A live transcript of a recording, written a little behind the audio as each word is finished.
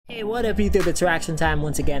Hey, what up YouTube, it's reaction time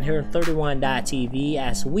once again here on 31.tv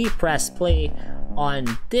as we press play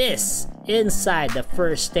on this Inside the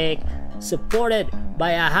First Take, supported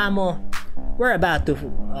by ahamo. We're about to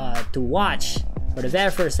watch for the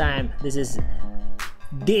very first time. This is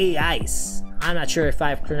The Ice. I'm not sure if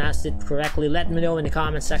I've pronounced it correctly. Let me know in the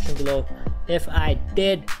comment section below if I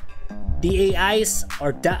did. The Ice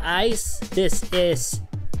or The Ice. This is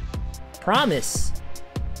Promise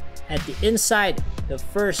at the Inside the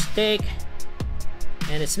First Take,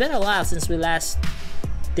 and it's been a while since we last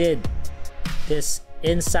did this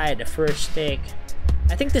Inside the First Take.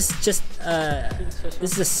 I think this is just this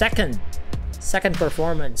is the second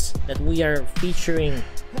performance that we are featuring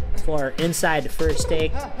for Inside the First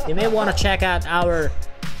Take. You may want to check out our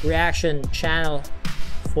reaction channel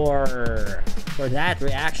for that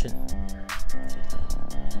reaction.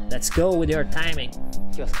 Let's go with your timing.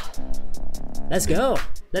 Let's go.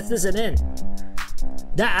 Let's listen in.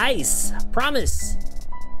 The Ice, Promise.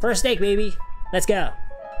 First take, baby. Let's go.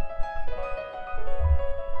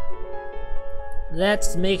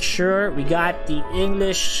 Let's make sure we got the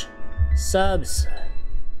English subs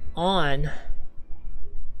on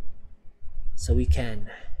so we can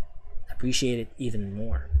appreciate it even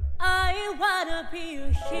more. I wanna be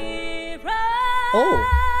a hero. Oh,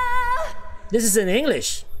 this is in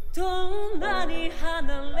English.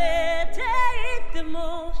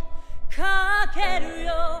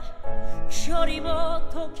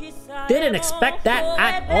 Didn't expect that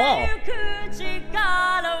at all.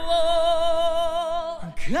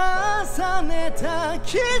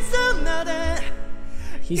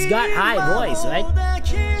 He's got high voice, right?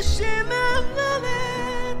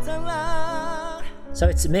 So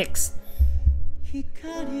it's mixed.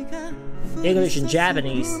 English and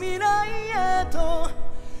Japanese.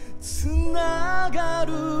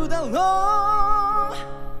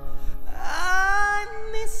 I'm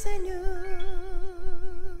missing you.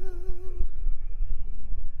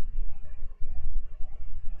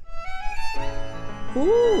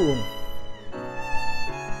 Ooh.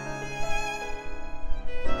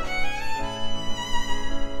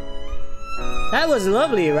 That was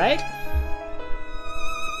lovely, right?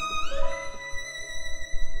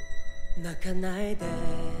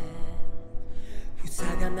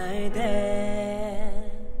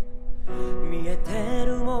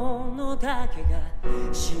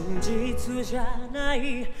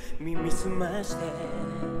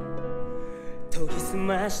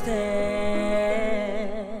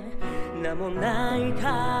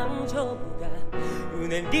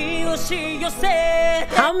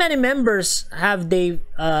 How many members have they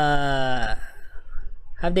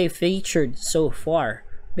featured so far?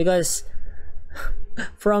 Because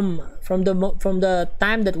from the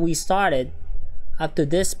time that we started up to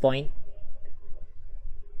this point,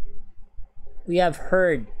 we have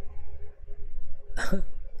heard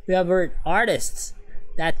artists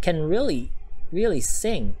that can really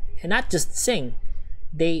sing, and not just sing,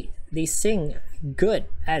 they sing good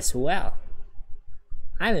as well.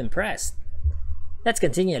 I'm impressed. Let's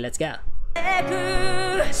continue. Let's go.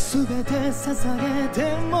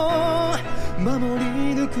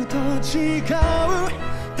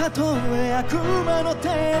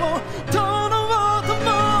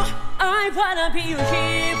 I wanna be a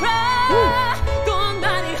hero.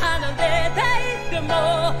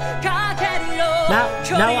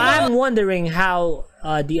 Now I'm wondering how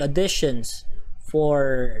the auditions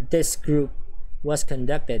for this group was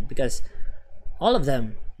conducted, because all of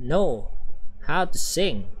them know how to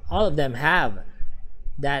sing. All of them have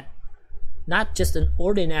that, not just an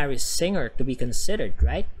ordinary singer to be considered,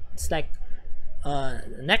 right? It's like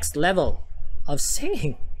next level of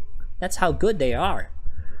singing. That's how good they are.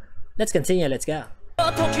 Let's continue. Let's go.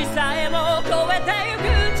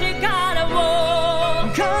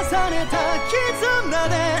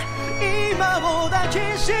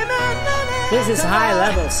 This is high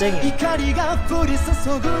level singing.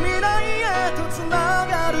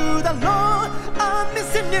 I'm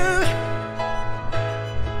missing you.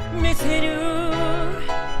 Missing you.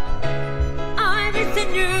 I'm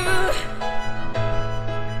missing you.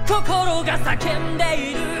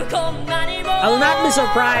 I will not be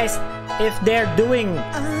surprised if they're doing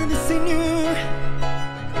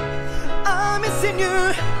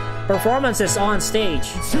performances on stage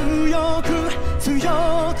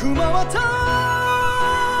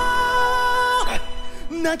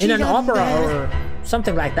in an opera or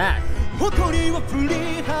something like that.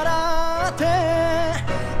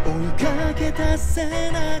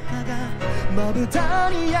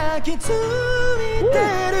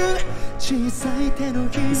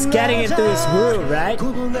 He's getting into his groove, right?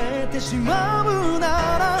 こぼれてしまうな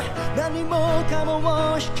ら何もかも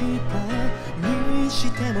を引き換えに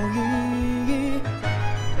してもいい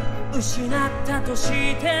失ったとし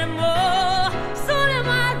てもそれ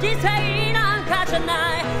は犠牲なんかじゃ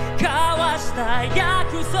ない交わした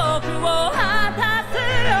約束を果たす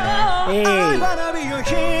よ I wanna be your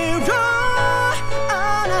hero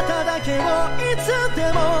あなただけをいつで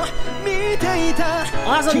も見ていた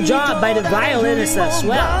Awesome job by the violinists as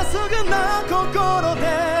well.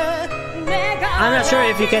 I'm not sure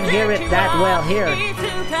if you can hear it that well here.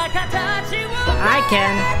 I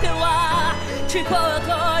can.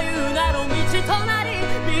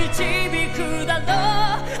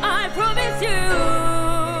 I promise you.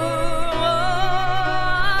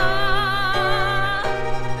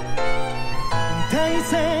 大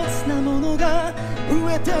切なものが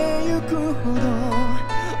増えてゆくほど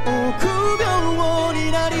臆病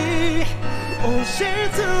になり押し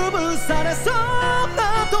つぶされそう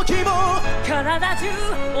な時も体中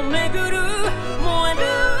を巡る燃える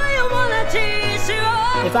ような血潮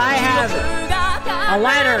If I have a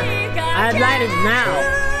lighter, I'd light it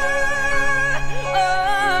now.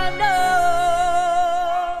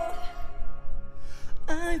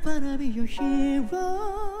 I wanna be your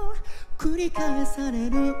hero 繰り返され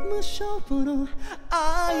る無償の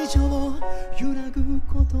愛情揺らぐ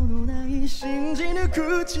ことのない信じ抜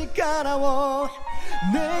く力を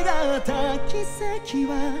願った奇跡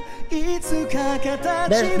はいつか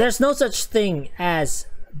形 There's no such thing as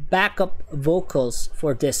backup vocals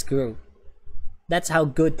for this group. That's how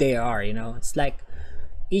good they are, you know. It's like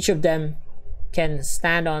each of them can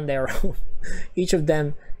stand on their own. Each of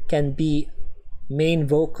them can be main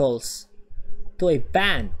vocals to a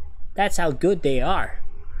band. That's how good they are.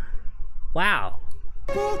 Wow.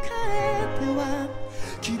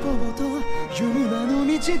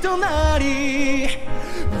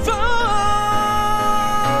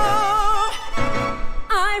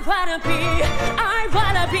 I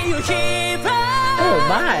wanna be your hero. Oh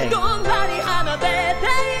my.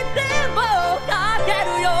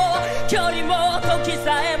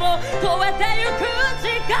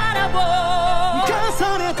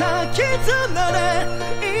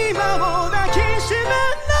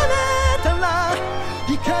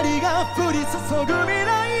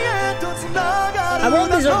 I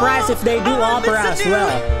won't be surprised if they do opera as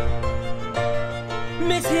well.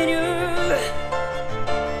 Missing you,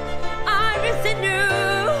 I'm missing you.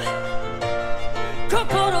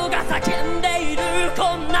 心が叫んでいる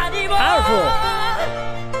こんなにも Powerful.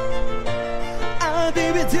 I'll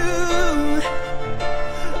be with you.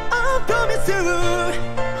 I promise you.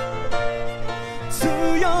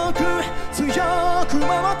 強く強くも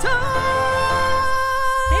っと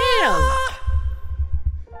Damn.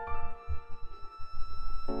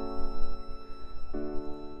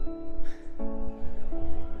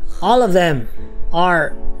 All of them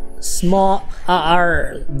are small,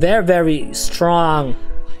 are very, very strong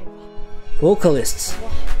vocalists,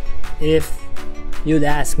 if you'd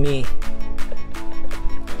ask me.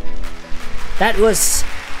 That was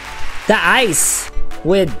the ice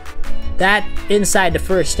with that Inside the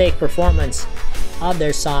First Take performance of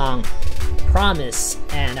their song Promise,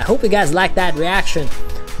 and I hope you guys like that reaction.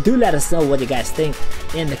 Do let us know what you guys think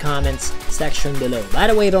in the comments section below. By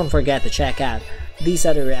the way, don't forget to check out these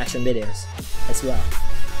other reaction videos as well.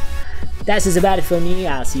 That's just about it for me.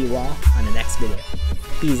 I'll see you all on the next video.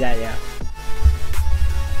 Peace out, y'all.